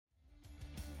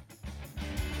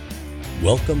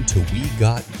Welcome to We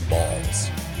Got Balls,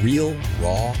 real,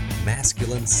 raw,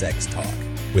 masculine sex talk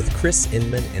with Chris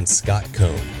Inman and Scott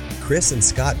Cohn. Chris and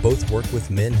Scott both work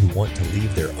with men who want to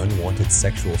leave their unwanted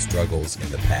sexual struggles in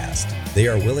the past. They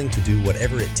are willing to do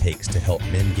whatever it takes to help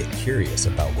men get curious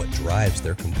about what drives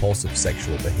their compulsive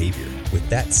sexual behavior. With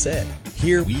that said,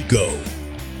 here we go.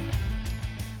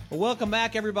 Well, welcome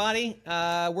back, everybody.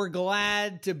 We're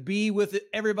glad to be with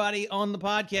everybody on the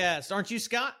podcast. Aren't you,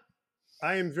 Scott?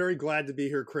 I am very glad to be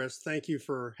here, Chris. Thank you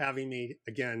for having me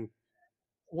again.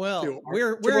 Well,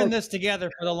 we're in this together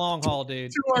for the long haul,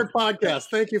 dude. To our podcast.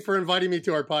 Thank you for inviting me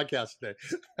to our podcast today.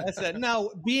 I said,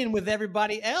 no, being with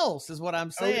everybody else is what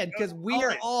I'm saying, because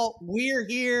we're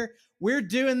here. We're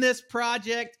doing this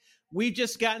project. We've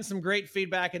just gotten some great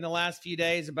feedback in the last few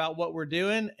days about what we're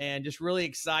doing and just really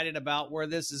excited about where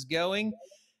this is going.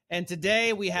 And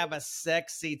today we have a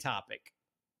sexy topic.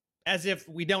 As if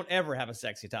we don't ever have a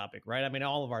sexy topic, right? I mean,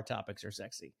 all of our topics are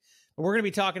sexy. But we're going to be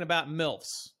talking about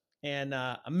MILFs. And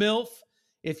a MILF,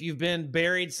 if you've been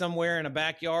buried somewhere in a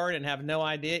backyard and have no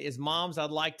idea, is moms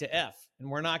I'd like to F. And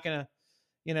we're not going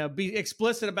to, be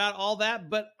explicit about all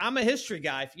that. But I'm a history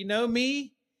guy. If you know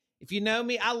me,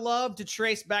 I love to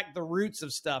trace back the roots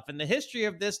of stuff. And the history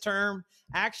of this term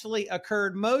actually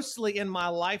occurred mostly in my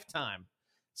lifetime.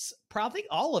 Probably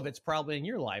all of it's probably in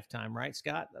your lifetime, right,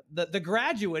 Scott? The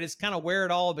Graduate is kind of where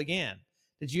it all began.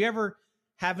 Did you ever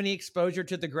have any exposure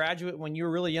to The Graduate when you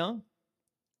were really young?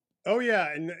 Oh,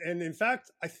 yeah. And in fact,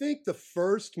 I think the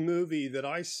first movie that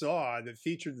I saw that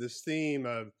featured this theme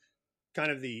of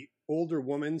kind of the older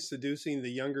woman seducing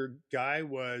the younger guy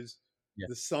was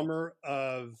The Summer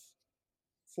of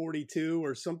 42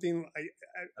 or something.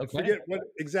 I forget what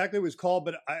exactly it was called,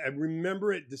 but I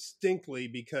remember it distinctly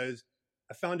because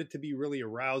I found it to be really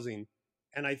arousing.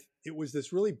 And it was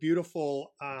this really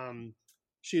beautiful,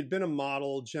 she had been a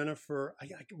model, Jennifer,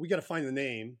 we got to find the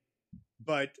name,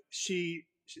 but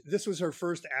this was her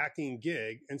first acting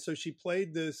gig. And so she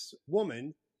played this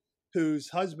woman whose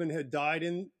husband had died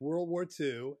in World War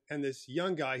II. And this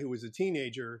young guy who was a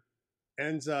teenager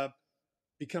ends up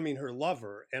becoming her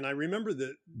lover. And I remember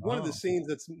that one of the scenes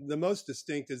that's the most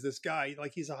distinct is this guy,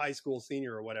 like he's a high school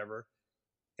senior or whatever.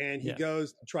 And he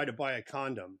goes to try to buy a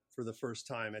condom for the first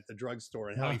time at the drugstore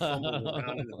and how he fumbled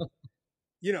around.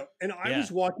 And I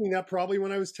was watching that probably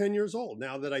when I was 10 years old,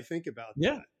 now that I think about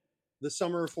that. The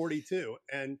Summer of 42.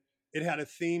 And it had a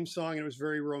theme song and it was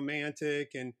very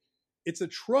romantic. And it's a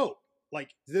trope.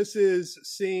 Like this is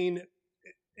seen,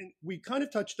 and we kind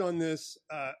of touched on this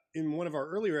in one of our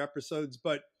earlier episodes,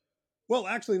 but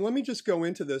actually, let me just go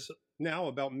into this now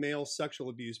about male sexual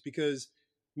abuse, because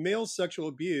male sexual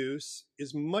abuse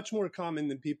is much more common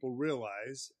than people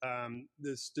realize.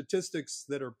 The statistics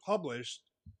that are published,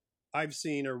 I've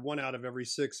seen, are 1 out of every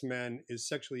 6 men is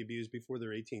sexually abused before their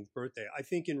 18th birthday. I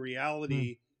think in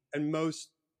reality, and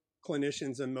most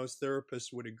clinicians and most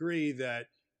therapists would agree that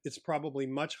it's probably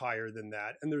much higher than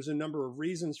that. And there's a number of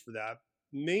reasons for that,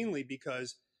 mainly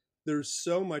because there's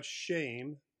so much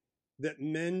shame that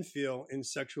men feel in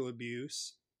sexual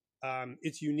abuse.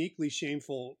 It's uniquely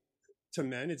shameful to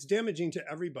men. It's damaging to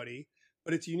everybody,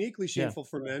 but it's uniquely shameful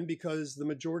for men because the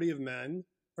majority of men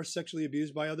are sexually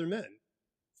abused by other men,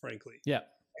 frankly.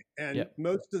 And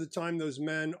most of the time those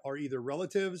men are either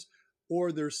relatives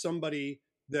or there's somebody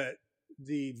that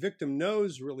the victim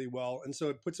knows really well. And so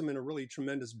it puts them in a really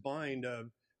tremendous bind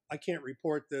of, I can't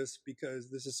report this because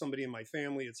this is somebody in my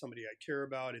family. It's somebody I care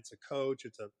about. It's a coach.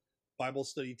 It's a Bible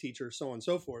study teacher, so on and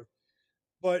so forth.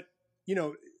 But,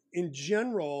 in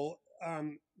general,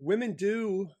 women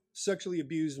do sexually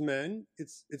abuse men.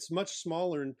 It's much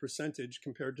smaller in percentage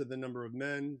compared to the number of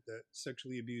men that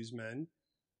sexually abuse men,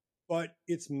 but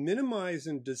it's minimized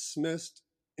and dismissed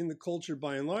in the culture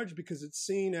by and large because it's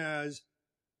seen as,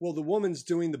 well, the woman's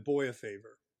doing the boy a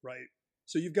favor, right?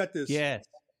 So you've got this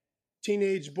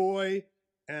teenage boy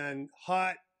and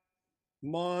hot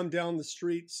mom down the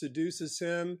street seduces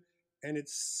him, and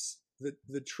it's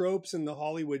the tropes in the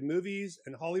Hollywood movies,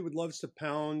 and Hollywood loves to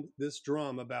pound this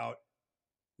drum about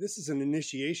this is an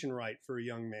initiation rite for a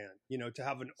young man, to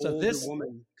have an older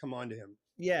woman come on to him.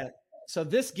 Yeah. So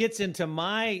this gets into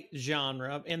my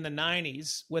genre in the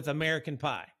 90s with American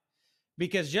Pie,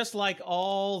 because just like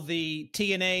all the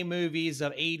TNA movies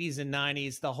of 80s and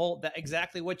 90s,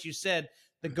 exactly what you said,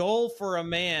 the goal for a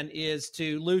man is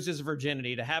to lose his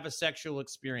virginity, to have a sexual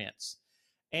experience.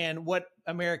 And what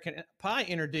American Pie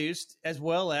introduced, as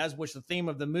well as, which the theme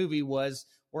of the movie was,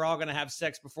 we're all going to have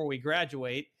sex before we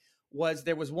graduate, was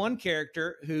there was one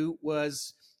character who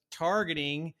was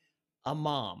targeting a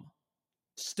mom.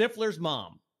 Stifler's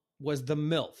mom was the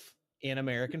MILF in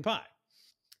American Pie.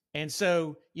 And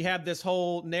so you have this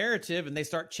whole narrative, and they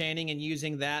start chanting and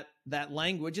using that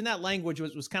language. And that language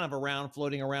was kind of around,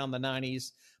 floating around the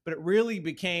 90s, but it really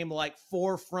became like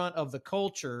forefront of the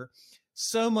culture.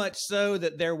 So much so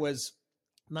that there was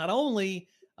not only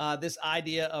this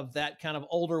idea of that kind of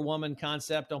older woman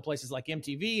concept on places like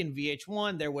MTV and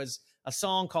VH1, there was a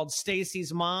song called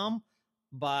Stacy's Mom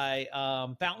by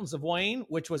Fountains of Wayne,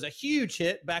 which was a huge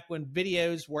hit back when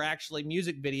videos were actually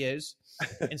music videos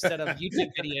instead of YouTube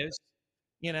videos.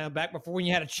 You know, back before when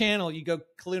you had a channel, you go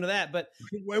clue to that. But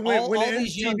when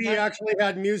MTV actually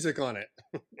had music on it.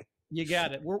 You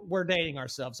got it. We're dating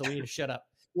ourselves, so we need to shut up.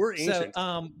 We're ancient.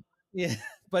 So, yeah,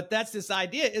 but that's this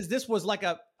idea is this was like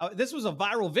this was a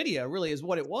viral video, really, is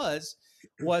what it was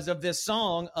of this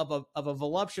song of a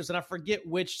voluptuous, and I forget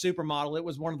which supermodel. It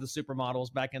was one of the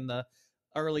supermodels back in the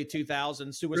early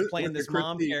 2000s who was playing this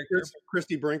mom character.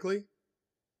 Christy Brinkley?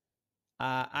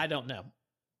 I don't know.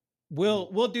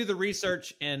 We'll do the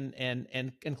research and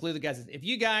include the guys. If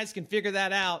you guys can figure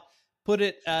that out, put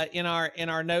it in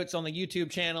our notes on the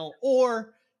YouTube channel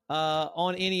or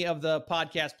on any of the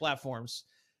podcast platforms.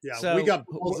 Yeah, so, we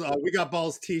got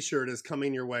balls T-shirt is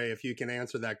coming your way if you can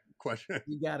answer that question.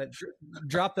 You got it.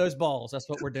 Drop those balls. That's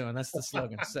what we're doing. That's the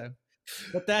slogan. So,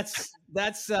 but that's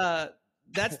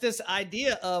this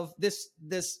idea of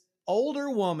this older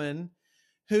woman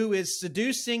who is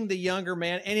seducing the younger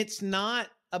man, and it's not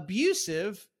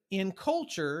abusive in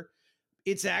culture.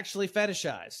 It's actually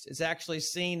fetishized. It's actually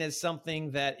seen as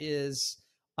something that is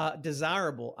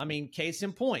desirable. I mean, case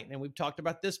in point, and we've talked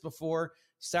about this before,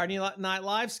 Saturday Night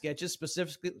Live sketches,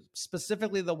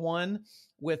 specifically the one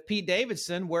with Pete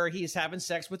Davidson where he's having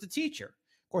sex with the teacher.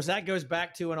 Of course, that goes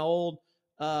back to an old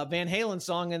Van Halen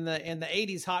song in the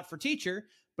 80s, Hot for Teacher,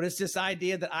 but it's this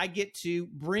idea that I get to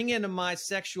bring into my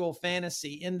sexual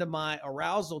fantasy, into my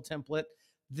arousal template,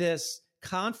 this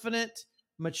confident,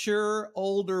 mature,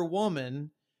 older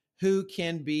woman who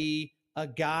can be a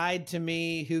guide to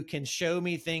me, who can show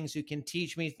me things, who can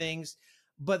teach me things,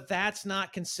 but that's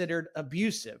not considered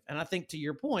abusive. And I think to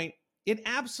your point, it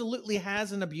absolutely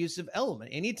has an abusive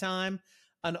element. Anytime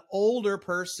an older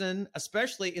person,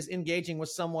 especially, is engaging with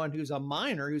someone who's a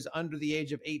minor, who's under the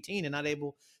age of 18 and not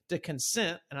able to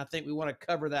consent, and I think we want to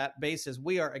cover that basis.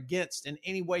 We are against, in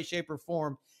any way, shape, or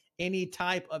form, any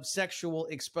type of sexual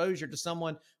exposure to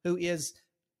someone who is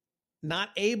not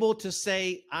able to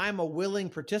say, I'm a willing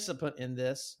participant in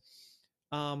this,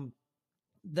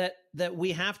 that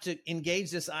we have to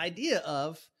engage this idea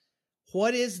of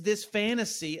what is this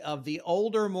fantasy of the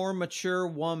older, more mature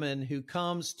woman who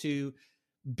comes to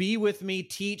be with me,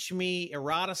 teach me,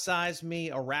 eroticize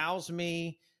me, arouse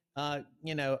me,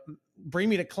 bring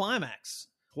me to climax.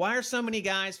 Why are so many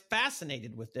guys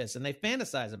fascinated with this and they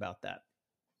fantasize about that?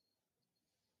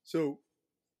 So,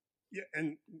 yeah,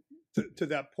 and to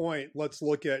that point, let's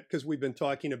look at, because we've been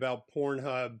talking about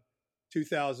Pornhub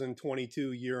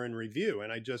 2022 year in review,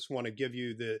 and I just want to give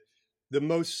you the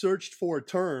most searched for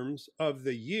terms of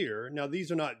the year. Now,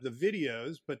 these are not the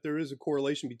videos, but there is a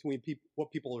correlation between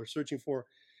what people are searching for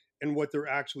and what they're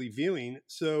actually viewing.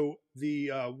 So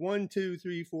the 1, 2,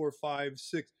 3, 4, 5,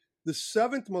 6, the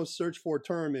seventh most searched for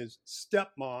term is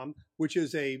stepmom, which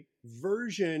is a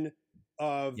version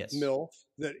of MILF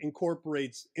that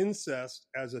incorporates incest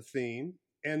as a theme.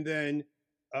 And then,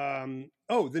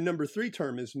 the number 3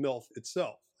 term is MILF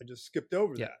itself. I just skipped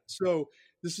over that. So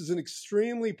this is an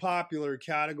extremely popular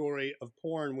category of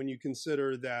porn when you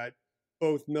consider that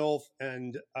both MILF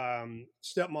and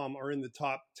stepmom are in the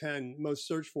top 10 most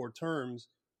searched for terms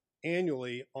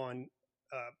annually on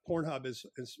Pornhub as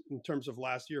in terms of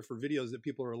last year for videos that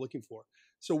people are looking for.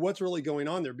 So what's really going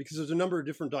on there? Because there's a number of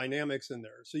different dynamics in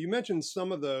there. So you mentioned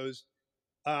some of those.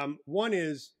 One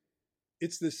is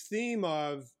it's this theme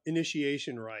of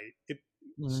initiation, right?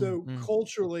 So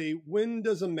culturally, when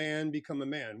does a man become a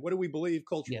man? What do we believe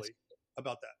culturally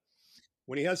about that?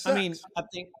 When he has sex. I mean, I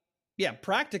think,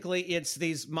 practically it's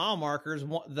these mile markers.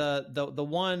 The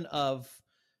one of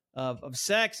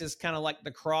sex is kind of like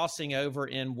the crossing over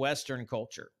in Western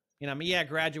culture.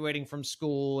 Graduating from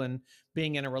school and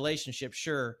being in a relationship,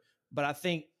 sure. But I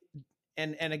think,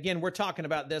 and again, we're talking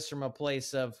about this from a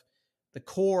place of the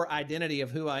core identity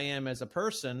of who I am as a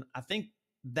person. I think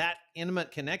that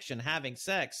intimate connection, having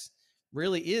sex,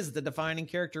 really is the defining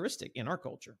characteristic in our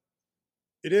culture.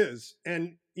 It is.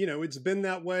 And, it's been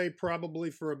that way probably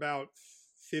for about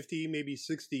 50, maybe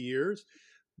 60 years.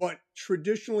 But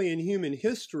traditionally in human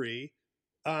history,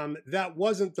 that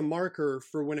wasn't the marker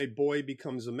for when a boy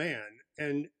becomes a man.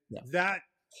 And that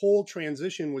whole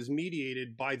transition was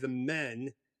mediated by the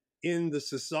men in the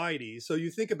society. So you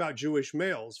think about Jewish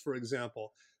males, for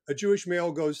example. a Jewish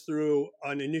male goes through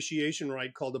an initiation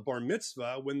rite called a bar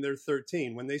mitzvah when they're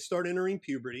 13, when they start entering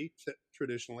puberty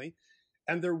traditionally,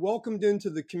 and they're welcomed into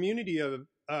the community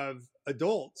of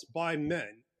adults by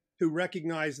men who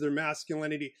recognize their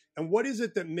masculinity. And what is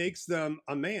it that makes them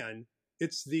a man?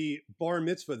 It's the bar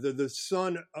mitzvah. They're the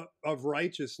son of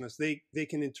righteousness. They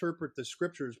can interpret the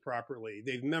scriptures properly.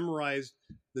 They've memorized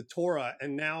the Torah,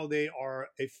 and now they are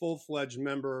a full-fledged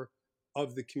member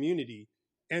of the community.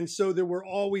 And so there were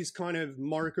always kind of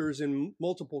markers in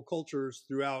multiple cultures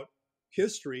throughout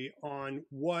history on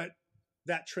what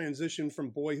that transition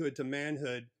from boyhood to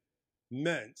manhood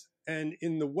meant. And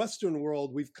in the Western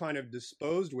world, we've kind of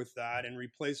disposed with that and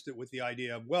replaced it with the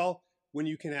idea of, well, when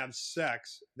you can have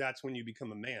sex, that's when you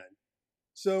become a man.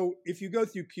 So if you go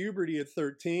through puberty at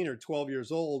 13 or 12 years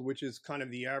old, which is kind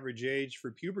of the average age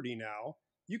for puberty now,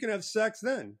 you can have sex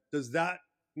then. Does that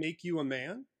make you a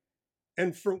man?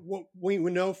 And from what we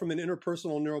know from an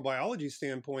interpersonal neurobiology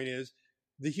standpoint is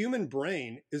the human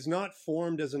brain is not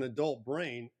formed as an adult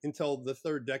brain until the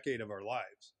third decade of our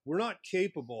lives. We're not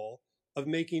capable of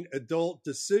making adult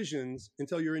decisions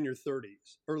until you're in your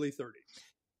 30s, early 30s.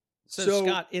 So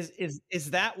Scott,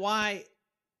 is that why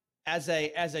as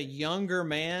a younger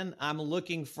man, I'm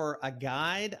looking for a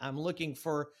guide? I'm looking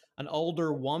for an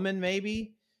older woman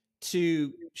maybe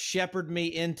to shepherd me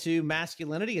into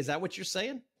masculinity? Is that what you're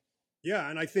saying?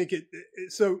 Yeah, and I think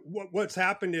so what's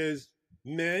happened is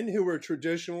men who were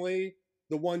traditionally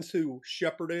the ones who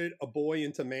shepherded a boy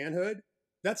into manhood,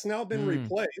 that's now been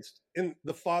replaced in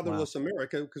the fatherless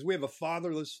America, because we have a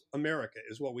fatherless America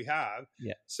is what we have.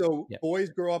 Yeah. So boys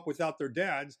grow up without their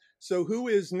dads. So who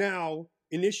is now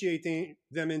initiating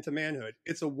them into manhood?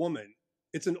 It's a woman.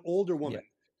 It's an older woman. Yeah.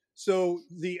 So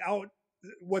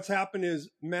what's happened is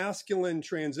masculine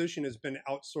transition has been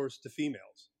outsourced to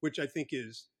females, which I think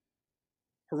is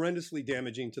horrendously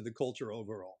damaging to the culture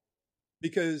overall.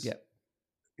 Because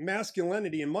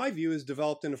masculinity, in my view, is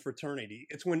developed in a fraternity.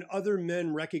 It's when other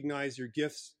men recognize your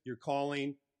gifts, your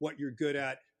calling, what you're good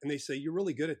at, and they say, you're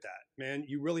really good at that, man.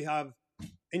 You really have,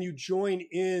 and you join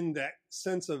in that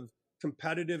sense of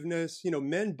competitiveness. You know,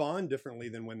 men bond differently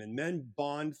than women. Men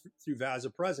bond through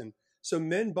vasopressin. So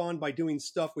men bond by doing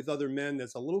stuff with other men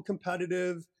that's a little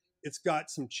competitive. It's got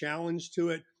some challenge to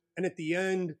it. And at the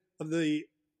end of the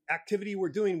activity we're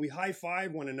doing, we high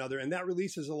five one another, and that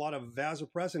releases a lot of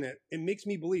vasopressin. It makes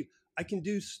me believe I can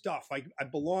do stuff. I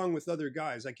belong with other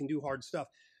guys. I can do hard stuff.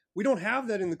 We don't have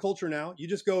that in the culture now. You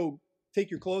just go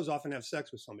take your clothes off and have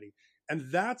sex with somebody.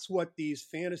 And that's what these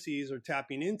fantasies are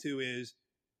tapping into, is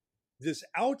this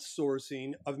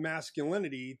outsourcing of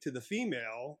masculinity to the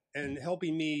female and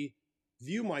helping me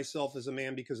view myself as a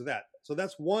man because of that. So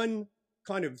that's one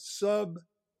kind of sub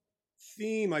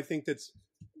theme, I think, that's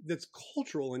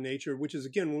cultural in nature, which is,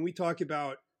 again, when we talk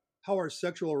about how our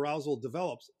sexual arousal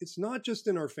develops, it's not just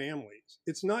in our families.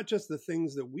 It's not just the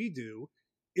things that we do.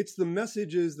 It's the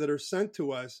messages that are sent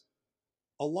to us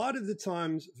a lot of the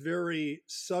times very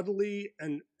subtly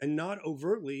and not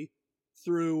overtly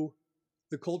through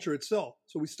the culture itself.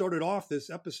 So we started off this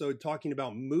episode talking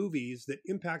about movies that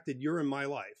impacted your and my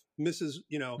life.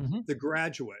 The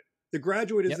Graduate. The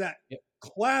Graduate is that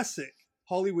classic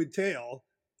Hollywood tale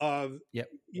of,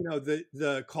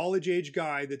 the college age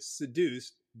guy that's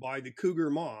seduced by the cougar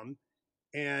mom.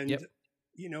 And,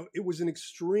 it was an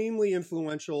extremely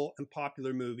influential and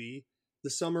popular movie, The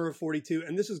Summer of 42.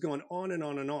 And this has gone on and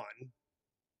on and on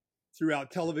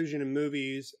throughout television and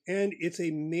movies. And it's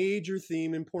a major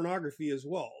theme in pornography as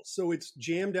well. So it's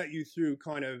jammed at you through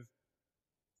kind of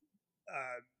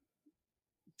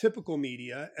typical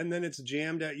media. And then it's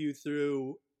jammed at you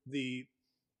through the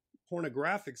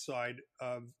pornographic side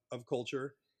of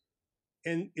culture,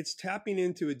 and it's tapping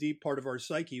into a deep part of our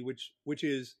psyche, which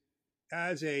is,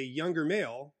 as a younger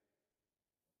male,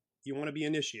 you want to be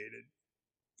initiated,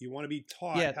 you want to be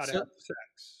taught how to have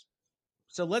sex.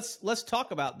 So let's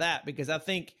talk about that, because I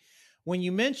think when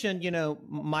you mentioned,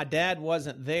 my dad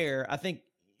wasn't there, I think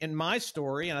in my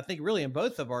story, and I think really in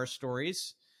both of our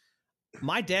stories,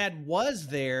 my dad was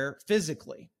there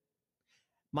physically.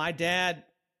 My dad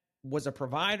was a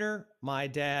provider. My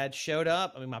dad showed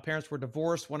up. I mean, my parents were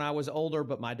divorced when I was older,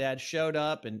 but my dad showed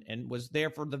up and was there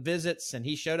for the visits, and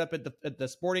he showed up at the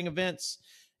sporting events,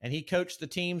 and he coached the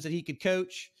teams that he could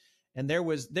coach. And there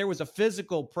was a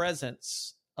physical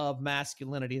presence of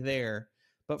masculinity there.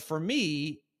 But for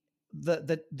me,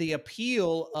 the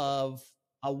appeal of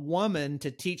a woman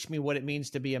to teach me what it means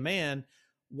to be a man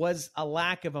was a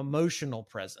lack of emotional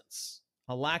presence,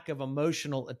 a lack of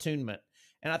emotional attunement.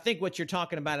 And I think what you're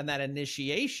talking about in that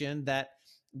initiation,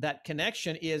 that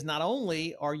connection, is not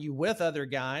only are you with other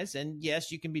guys, and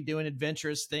yes, you can be doing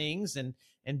adventurous things and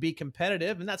and be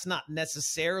competitive. And that's not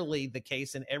necessarily the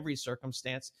case in every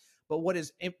circumstance. But what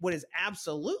is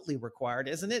absolutely required,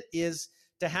 isn't it, is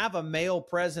to have a male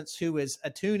presence who is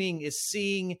attuning, is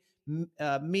seeing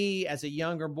me as a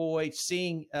younger boy,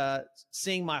 seeing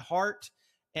my heart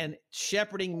and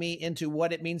shepherding me into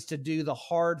what it means to do the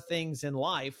hard things in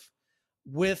life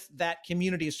with that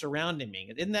community surrounding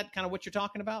me. Isn't that kind of what you're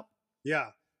talking about? Yeah.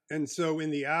 And so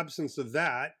in the absence of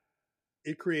that,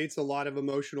 it creates a lot of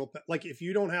emotional, like if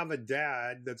you don't have a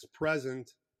dad that's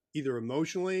present, either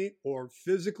emotionally or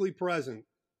physically present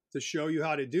to show you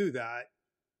how to do that,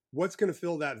 what's going to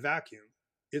fill that vacuum?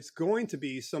 It's going to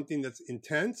be something that's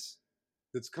intense,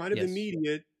 that's kind of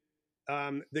immediate,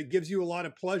 that gives you a lot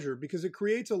of pleasure, because it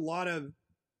creates a lot of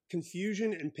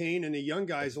confusion and pain in a young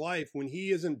guy's life when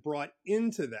he isn't brought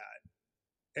into that.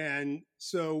 And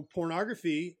so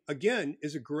pornography, again,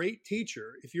 is a great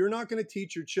teacher. If you're not going to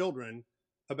teach your children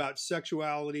about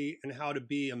sexuality and how to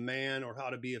be a man or how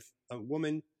to be a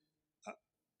woman,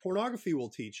 pornography will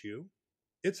teach you.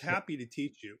 It's happy to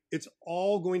teach you. It's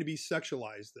all going to be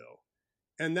sexualized, though.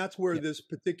 And that's where this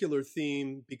particular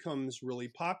theme becomes really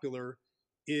popular,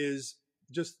 is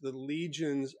just the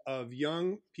legions of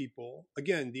young people.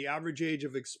 Again, the average age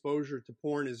of exposure to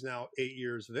porn is now 8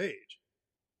 years of age.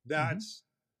 That's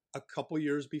a couple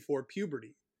years before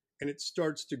puberty. And it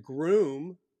starts to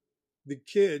groom the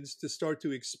kids to start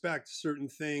to expect certain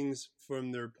things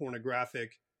from their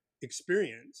pornographic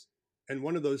experience. And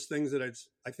one of those things that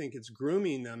I think it's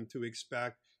grooming them to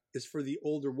expect is for the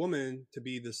older woman to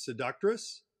be the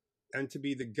seductress and to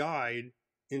be the guide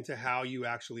into how you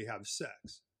actually have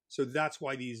sex. So that's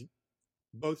why these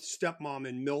both stepmom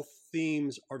and MILF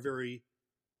themes are very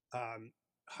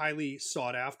highly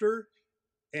sought after.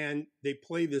 And they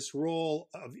play this role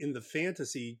of, in the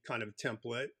fantasy kind of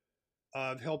template,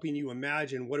 of helping you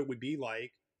imagine what it would be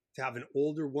like to have an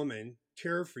older woman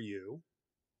care for you,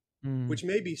 which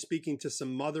may be speaking to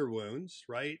some mother wounds,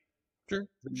 right? Sure.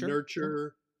 The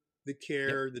nurture, the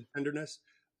care, the tenderness,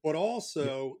 but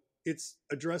also it's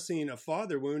addressing a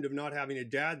father wound of not having a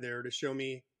dad there to show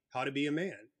me how to be a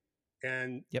man.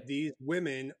 And these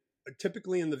women,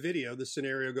 typically in the video, the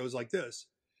scenario goes like this.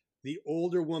 The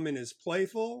older woman is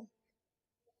playful,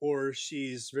 or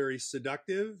she's very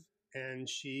seductive, and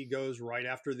she goes right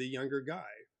after the younger guy.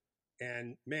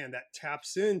 And man, that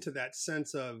taps into that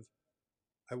sense of,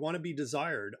 I want to be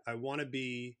desired, I want to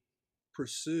be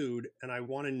pursued, and I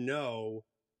want to know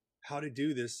how to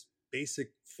do this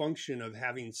basic function of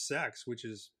having sex, which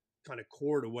is kind of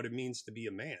core to what it means to be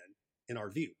a man in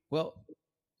our view. Well,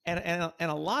 and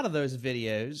a lot of those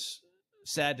videos,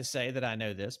 sad to say that I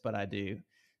know this, but I do,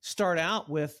 start out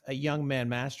with a young man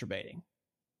masturbating,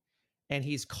 and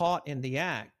he's caught in the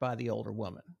act by the older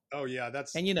woman. Oh yeah,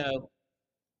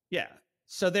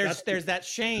 so there's that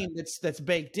shame that's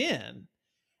baked in.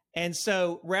 And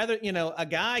so rather, a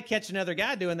guy catch another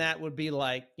guy doing that would be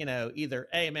like, either,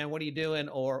 hey man, what are you doing?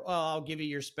 Or, oh, I'll give you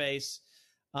your space.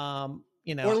 Or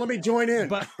let me join in.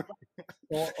 But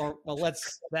or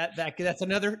that's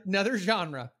another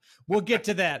genre. We'll get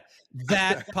to that.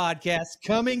 That podcast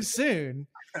coming soon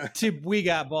to We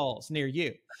Got Balls near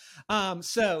you.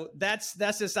 So that's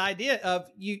this idea of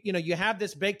you have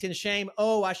this baked in shame.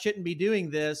 Oh, I shouldn't be doing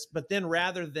this. But then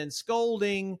rather than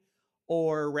scolding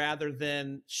or rather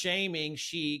than shaming,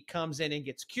 she comes in and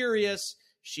gets curious.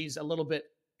 She's a little bit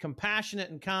compassionate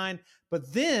and kind,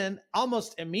 but then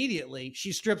almost immediately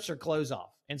she strips her clothes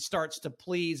off and starts to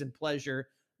please and pleasure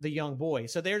the young boy.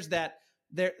 So there's that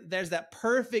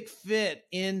perfect fit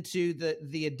into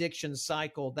the addiction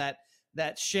cycle,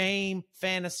 that shame,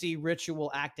 fantasy,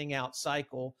 ritual acting out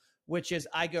cycle, which is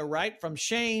I go right from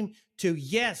shame to,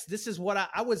 yes, this is what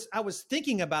I was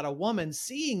thinking about a woman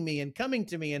seeing me and coming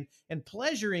to me and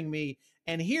pleasuring me.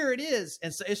 And here it is.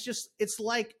 And so it's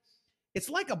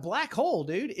like a black hole,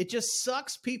 dude. It just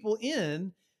sucks people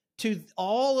in to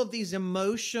all of these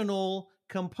emotional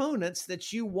components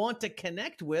that you want to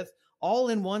connect with all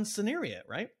in one scenario,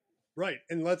 right? Right.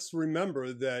 And let's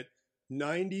remember that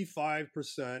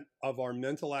 95% of our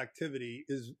mental activity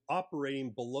is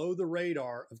operating below the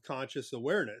radar of conscious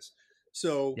awareness.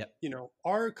 So,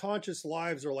 our conscious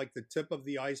lives are like the tip of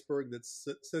the iceberg that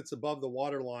sits above the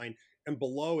waterline, and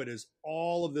below it is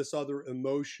all of this other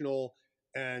emotional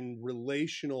and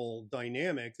relational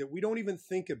dynamic that we don't even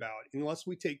think about unless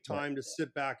we take time to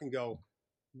sit back and go,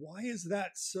 why is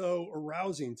that so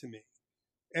arousing to me?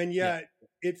 And yet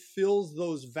it fills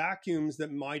those vacuums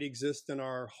that might exist in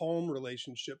our home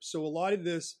relationships. So a lot of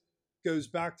this goes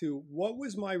back to, what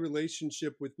was my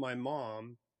relationship with my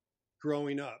mom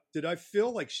growing up? Did I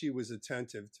feel like she was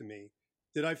attentive to me?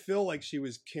 Did I feel like she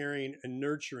was caring and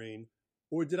nurturing?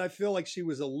 Or did I feel like she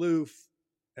was aloof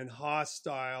and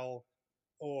hostile,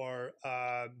 or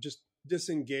just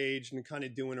disengaged and kind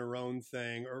of doing her own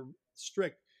thing, or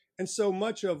strict? And so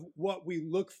much of what we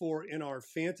look for in our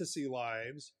fantasy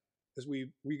lives, as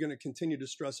we're going to continue to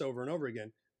stress over and over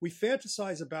again, we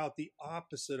fantasize about the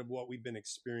opposite of what we've been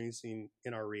experiencing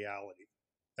in our reality.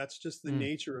 That's just the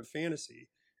nature of fantasy.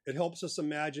 It helps us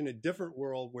imagine a different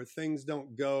world where things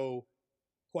don't go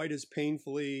quite as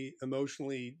painfully,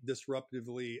 emotionally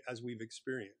disruptively as we've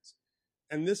experienced.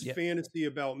 And this fantasy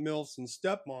about MILFs and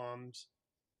stepmoms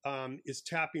is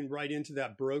tapping right into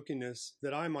that brokenness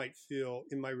that I might feel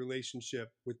in my relationship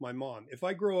with my mom. If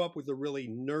I grow up with a really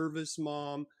nervous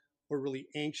mom or really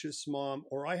anxious mom,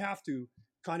 or I have to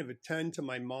kind of attend to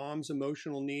my mom's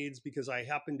emotional needs because I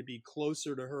happen to be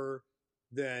closer to her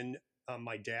than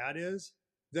my dad is,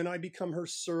 then I become her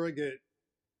surrogate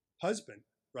husband,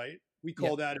 right? We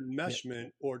call that enmeshment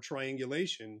or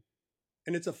triangulation.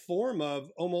 And it's a form of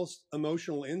almost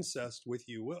emotional incest, if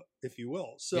you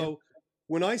will. So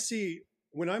when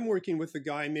I'm working with a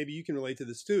guy, maybe you can relate to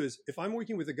this too, is if I'm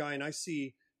working with a guy and I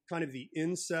see kind of the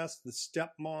incest, the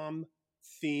stepmom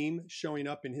theme showing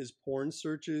up in his porn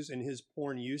searches and his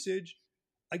porn usage,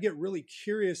 I get really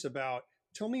curious about,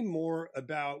 tell me more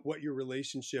about what your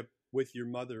relationship with your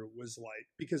mother was like.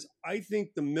 Because I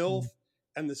think the MILF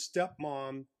and the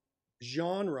stepmom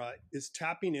genre is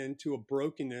tapping into a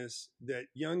brokenness that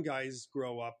young guys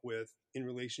grow up with in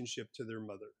relationship to their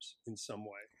mothers in some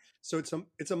way. So it's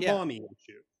a mommy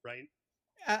issue, right?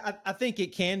 I think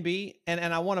it can be.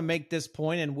 And I want to make this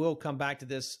point, and we'll come back to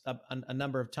this a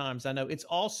number of times. I know it's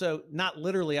also not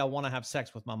literally, I want to have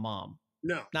sex with my mom.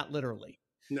 No, not literally.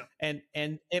 No.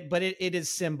 But it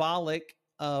is symbolic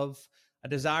of a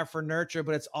desire for nurture,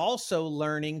 but it's also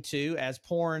learning to, as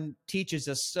porn teaches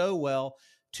us so well,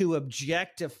 to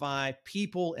objectify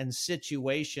people and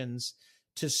situations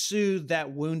to soothe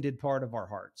that wounded part of our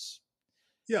hearts.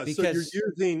 Yeah, because, so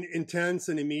you're using intense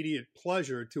and immediate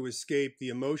pleasure to escape the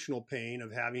emotional pain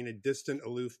of having a distant,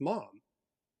 aloof mom.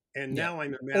 And now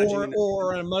I'm imagining...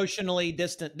 Or an emotionally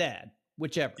distant dad,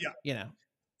 whichever, you know.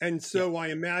 And so I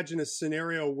imagine a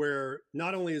scenario where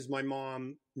not only is my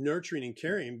mom nurturing and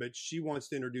caring, but she wants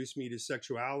to introduce me to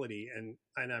sexuality. And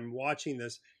I'm watching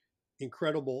this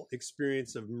incredible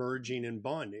experience of merging and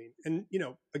bonding. And, you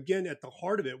know, again, at the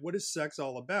heart of it, what is sex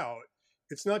all about?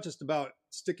 It's not just about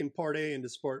sticking part A into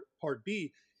part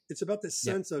B. It's about the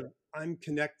sense of I'm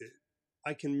connected.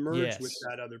 I can merge with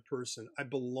that other person. I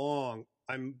belong.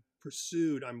 I'm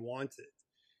pursued. I'm wanted.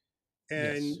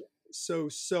 And so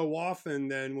often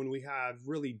then when we have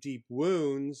really deep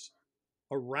wounds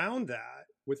around that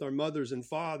with our mothers and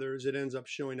fathers, it ends up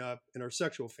showing up in our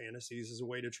sexual fantasies as a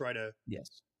way to try to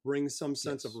bring some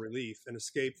sense of relief and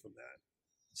escape from that.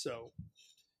 So,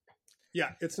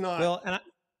 it's not... Well, and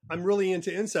I'm really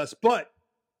into incest, but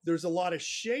there's a lot of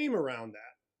shame around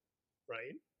that,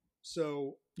 right?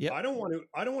 So I don't want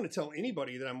to tell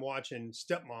anybody that I'm watching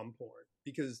stepmom porn,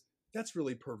 because that's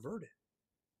really perverted.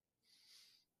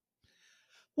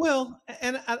 Well,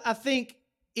 and I think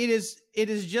it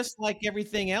is just like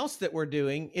everything else that we're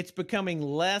doing. It's becoming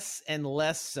less and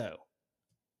less so.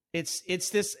 It's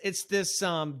this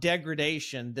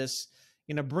degradation, this,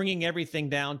 you know, bringing everything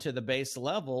down to the base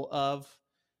level of,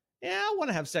 I want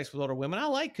to have sex with older women. I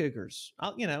like cougars,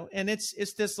 and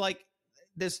it's this like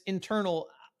this internal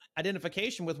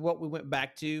identification with what we went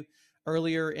back to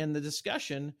earlier in the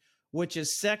discussion, which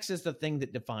is sex is the thing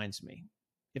that defines me.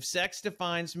 If sex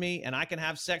defines me and I can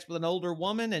have sex with an older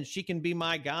woman and she can be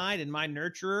my guide and my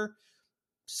nurturer,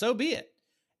 so be it.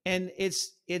 And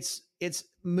it's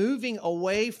moving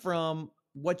away from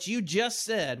what you just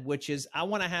said, which is I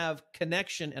want to have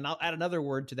connection. And I'll add another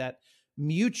word to that: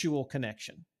 mutual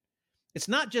connection. It's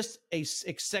not just a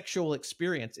sexual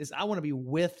experience. It's I want to be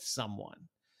with someone.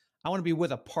 I want to be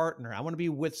with a partner. I want to be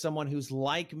with someone who's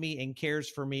like me and cares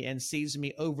for me and sees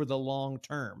me over the long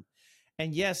term.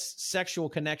 And yes, sexual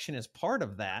connection is part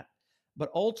of that,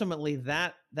 but ultimately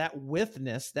that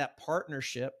withness, that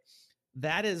partnership,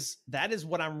 that is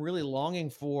what I'm really longing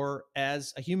for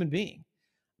as a human being.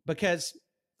 Because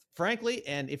frankly,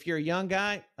 and if you're a young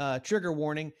guy, trigger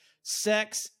warning,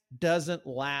 sex doesn't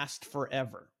last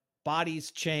forever.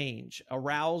 Bodies change,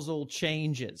 arousal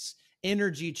changes,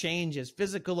 energy changes,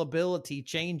 physical ability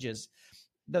changes.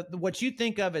 What you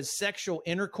think of as sexual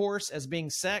intercourse as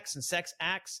being sex and sex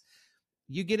acts,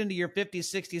 you get into your 50s,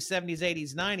 60s, 70s,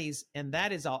 80s, 90s, and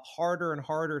that is a harder and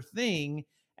harder thing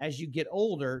as you get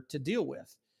older to deal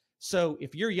with. So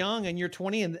if you're young and you're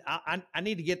 20, and I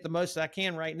need to get the most I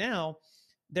can right now,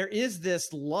 there is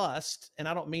this lust, and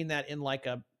I don't mean that in like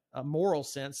a moral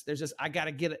sense. There's this, I got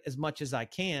to get as much as I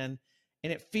can.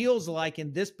 And it feels like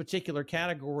in this particular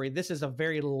category, this is a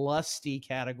very lusty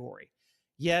category.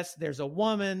 Yes, there's a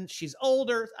woman. She's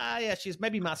older. Yeah, she's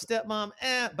maybe my stepmom.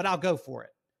 But I'll go for it.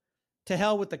 To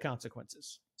hell with the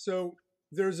consequences. So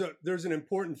there's an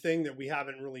important thing that we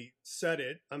haven't really said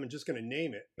it. I'm just going to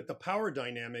name it. But the power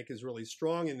dynamic is really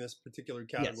strong in this particular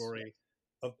category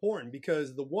of porn,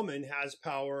 because the woman has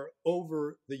power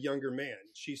over the younger man.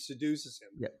 She seduces him.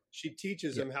 Yep. She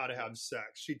teaches him how to have sex.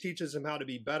 She teaches him how to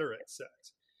be better at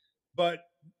sex. But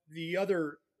the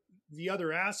other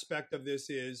aspect of this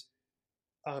is,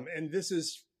 and this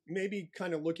is maybe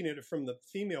kind of looking at it from the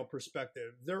female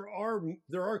perspective, there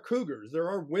are cougars, there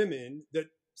are women that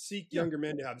seek younger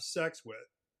men to have sex with.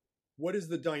 What is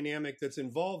the dynamic that's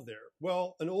involved there?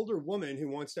 Well, an older woman who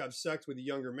wants to have sex with a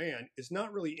younger man is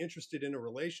not really interested in a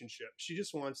relationship. She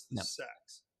just wants the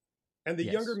sex. And the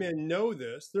younger men know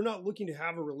this. They're not looking to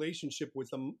have a relationship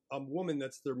with a woman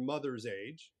that's their mother's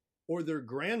age or their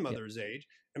grandmother's age.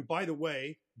 And by the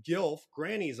way, GILF,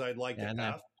 grannies I'd like to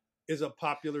have, is a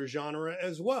popular genre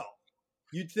as well.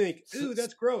 You'd think, ooh,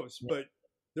 that's gross. But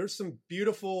there's some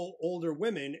beautiful older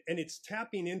women, and it's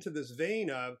tapping into this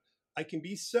vein of, I can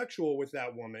be sexual with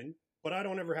that woman, but I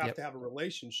don't ever have to have a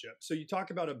relationship. So you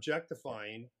talk about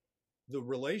objectifying the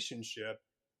relationship.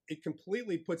 It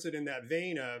completely puts it in that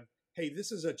vein of, hey,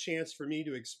 this is a chance for me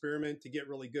to experiment, to get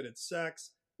really good at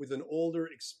sex with an older,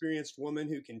 experienced woman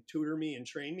who can tutor me and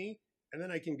train me. And then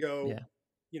I can go,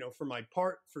 for my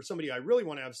part, for somebody I really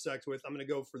want to have sex with, I'm going to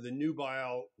go for the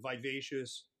nubile,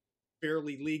 vivacious,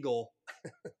 barely legal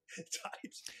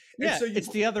types. Yeah, so it's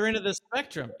the other end of the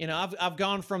spectrum. I've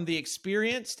gone from the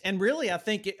experienced, and really I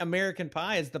think American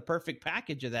Pie is the perfect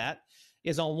package of that.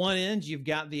 Is on one end you've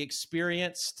got the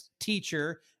experienced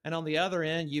teacher, and on the other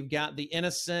end you've got the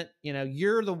innocent,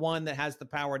 you're the one that has the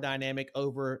power dynamic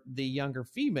over the younger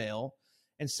female.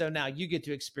 And so now you get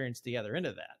to experience the other end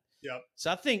of that. Yep.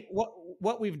 So I think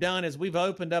what we've done is we've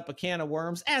opened up a can of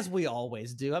worms, as we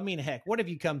always do. I mean, heck, what have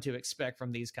you come to expect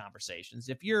from these conversations?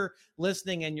 If you're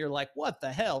listening and you're like, what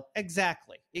the hell?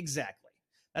 Exactly.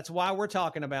 That's why we're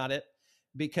talking about it,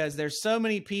 because there's so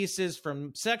many pieces,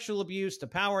 from sexual abuse to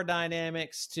power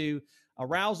dynamics to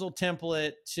arousal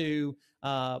template to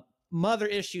mother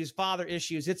issues, father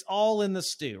issues. It's all in the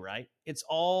stew, right? It's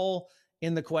all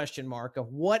in the question mark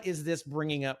of what is this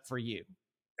bringing up for you?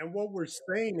 And what we're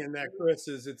saying in that, Chris,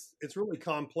 is it's really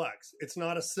complex. It's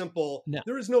not a simple,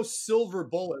 there is no silver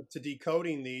bullet to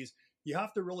decoding these. You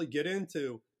have to really get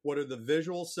into what are the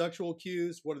visual sexual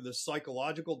cues, what are the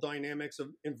psychological dynamics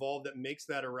involved that makes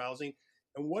that arousing,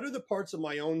 and what are the parts of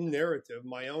my own narrative,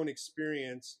 my own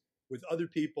experience with other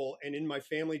people and in my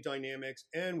family dynamics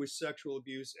and with sexual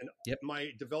abuse and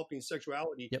my developing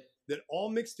sexuality that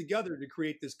all mix together to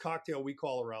create this cocktail we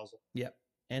call arousal. Yep.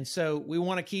 And so we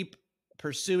want to keep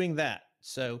pursuing that.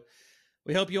 So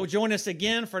we hope you'll join us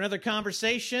again for another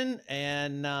conversation,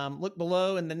 and look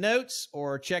below in the notes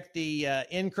or check the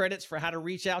end credits for how to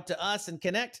reach out to us and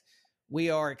connect.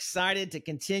 We are excited to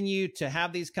continue to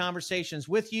have these conversations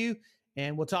with you,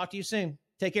 and we'll talk to you soon.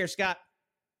 Take care, Scott.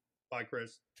 Bye,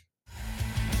 Chris.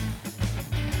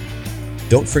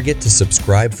 Don't forget to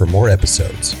subscribe for more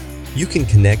episodes. You can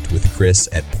connect with Chris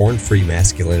at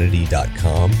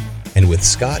pornfreemasculinity.com and with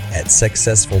Scott at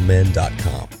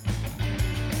successfulmen.com.